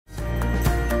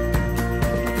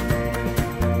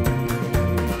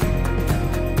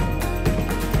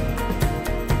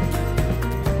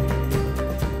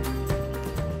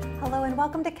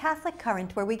to Catholic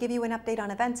Current, where we give you an update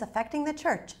on events affecting the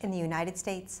Church in the United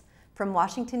States. From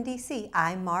Washington, D.C.,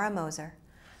 I'm Mara Moser.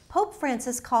 Pope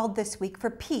Francis called this week for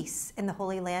peace in the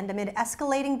Holy Land amid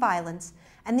escalating violence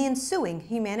and the ensuing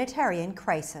humanitarian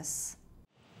crisis.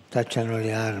 Tacciano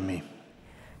le armi.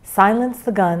 Silence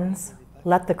the guns.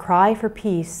 Let the cry for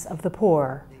peace of the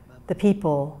poor, the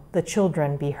people, the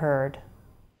children be heard.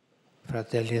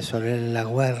 Fratelli e sorelle, la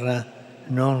guerra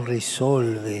non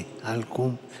risolve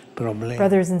alcun problema.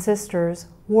 Brothers and sisters,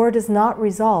 war does not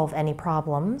resolve any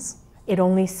problems. It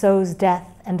only sows death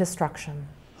and destruction.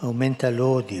 Aumenta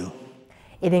l'odio.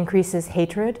 It increases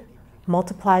hatred,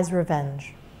 multiplies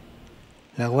revenge.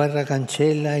 La guerra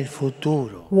cancella il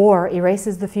futuro. War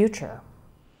erases the future.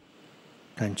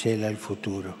 Cancella il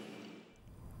futuro.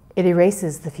 It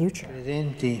erases the future.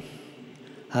 Credenti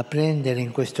a prendere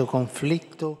in questo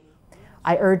conflitto.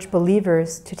 I urge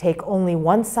believers to take only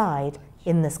one side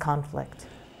in this conflict.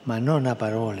 Ma non a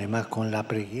parole, ma con la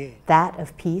preghiera. That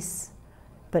of peace,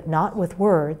 but not with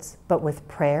words, but with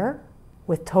prayer,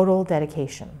 with total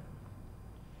dedication.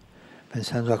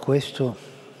 Pensando a questo,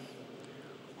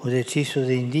 ho deciso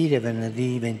di indire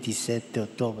venerdì 27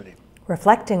 ottobre.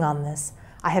 Reflecting on this,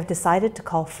 I have decided to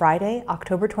call Friday,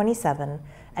 October 27,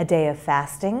 a day of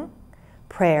fasting,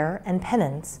 prayer, and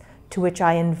penance to which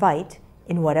I invite,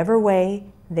 in whatever way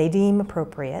they deem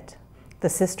appropriate, the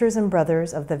sisters and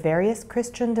brothers of the various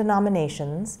Christian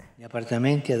denominations,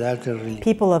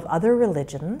 people of other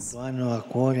religions,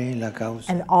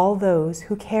 and all those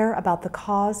who care about the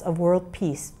cause of world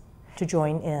peace to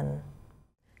join in.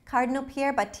 Cardinal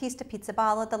Pier Battista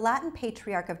Pizzaballa, the Latin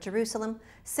Patriarch of Jerusalem,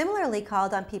 similarly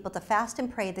called on people to fast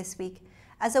and pray this week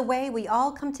as a way we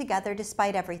all come together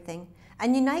despite everything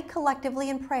and unite collectively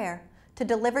in prayer to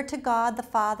deliver to God the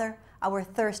Father our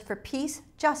thirst for peace,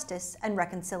 justice, and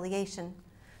reconciliation.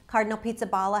 Cardinal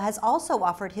Pizzaballa has also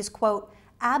offered his, quote,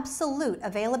 absolute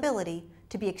availability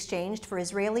to be exchanged for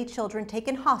Israeli children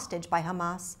taken hostage by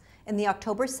Hamas in the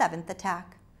October 7th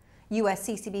attack.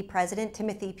 USCCB President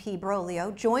Timothy P.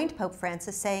 Broglio joined Pope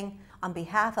Francis saying, on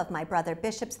behalf of my brother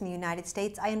bishops in the United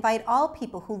States, I invite all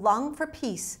people who long for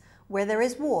peace where there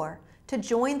is war to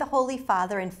join the Holy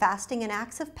Father in fasting and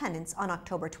acts of penance on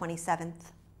October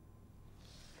 27th.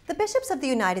 The bishops of the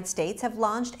United States have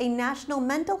launched a national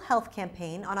mental health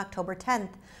campaign on October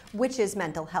 10th, which is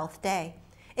Mental Health Day.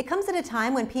 It comes at a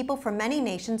time when people from many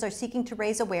nations are seeking to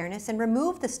raise awareness and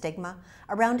remove the stigma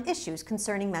around issues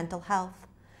concerning mental health.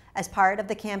 As part of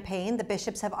the campaign, the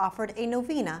bishops have offered a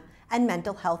novena and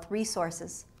mental health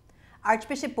resources.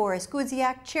 Archbishop Boris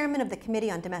Guziak, chairman of the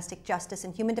Committee on Domestic Justice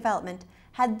and Human Development,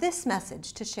 had this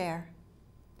message to share.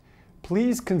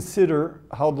 Please consider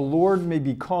how the Lord may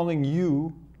be calling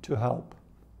you to help.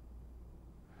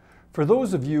 For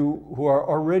those of you who are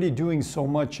already doing so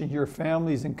much in your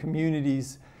families and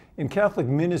communities, in Catholic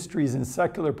ministries and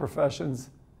secular professions,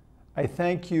 I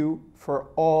thank you for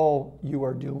all you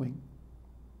are doing.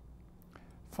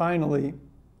 Finally,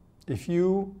 if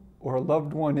you or a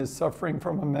loved one is suffering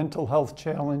from a mental health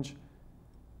challenge,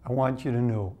 I want you to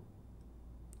know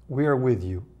we are with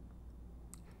you.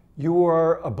 You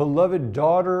are a beloved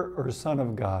daughter or son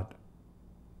of God.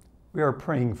 We are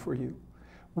praying for you.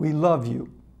 We love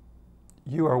you.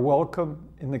 You are welcome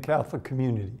in the Catholic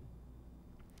community.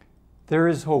 There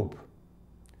is hope.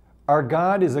 Our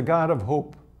God is a God of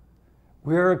hope.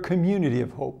 We are a community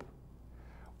of hope.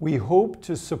 We hope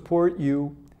to support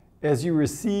you as you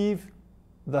receive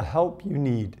the help you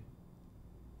need.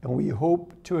 And we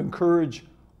hope to encourage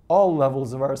all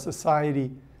levels of our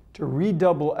society to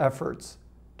redouble efforts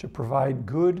to provide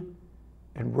good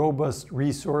and robust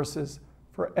resources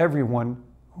for everyone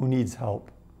who needs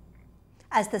help.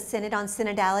 As the Synod on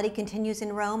Synodality continues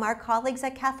in Rome, our colleagues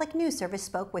at Catholic News Service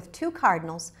spoke with two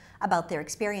cardinals about their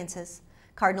experiences.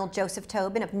 Cardinal Joseph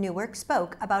Tobin of Newark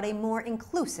spoke about a more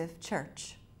inclusive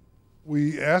church.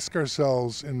 We ask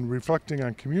ourselves in reflecting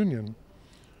on communion,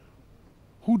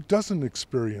 who doesn't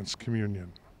experience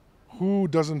communion? Who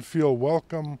doesn't feel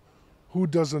welcome? Who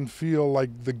doesn't feel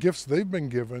like the gifts they've been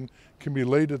given can be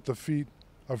laid at the feet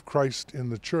of Christ in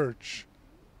the church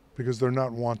because they're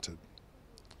not wanted?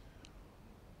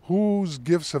 Whose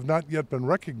gifts have not yet been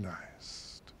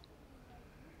recognized?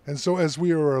 And so as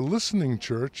we are a listening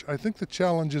church, I think the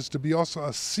challenge is to be also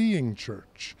a seeing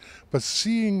church, but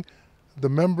seeing the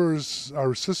members,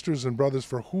 our sisters and brothers,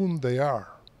 for whom they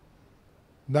are,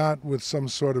 not with some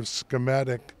sort of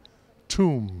schematic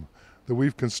tomb that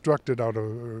we've constructed out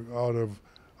of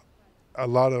a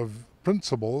lot of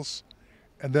principles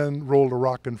and then rolled a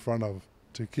rock in front of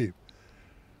to keep.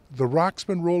 The rock's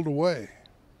been rolled away.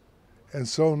 And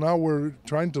so now we're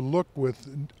trying to look with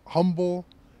humble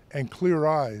and clear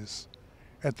eyes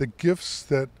at the gifts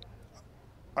that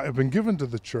have been given to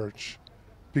the Church,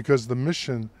 because the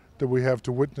mission that we have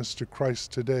to witness to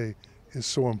Christ today is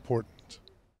so important.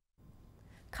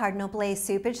 Cardinal Blaise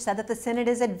Cupich said that the Synod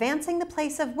is advancing the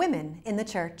place of women in the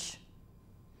Church.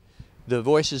 The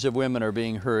voices of women are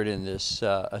being heard in this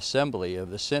assembly of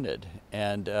the Synod,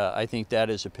 and I think that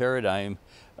is a paradigm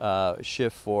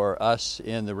shift for us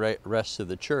in the rest of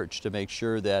the Church to make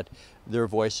sure that their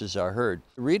voices are heard.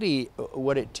 Really,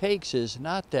 what it takes is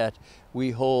not that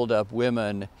we hold up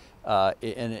women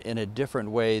in a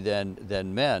different way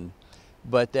than men,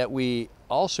 but that we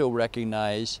also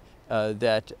recognize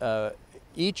that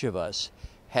each of us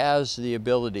has the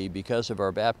ability, because of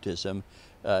our baptism,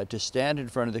 to stand in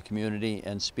front of the community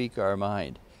and speak our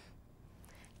mind.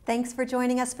 Thanks for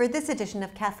joining us for this edition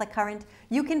of Catholic Current.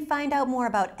 You can find out more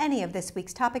about any of this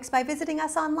week's topics by visiting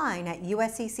us online at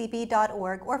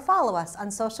usccb.org or follow us on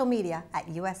social media at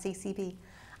USCCB.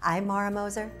 I'm Mara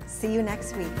Moser. See you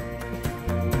next week.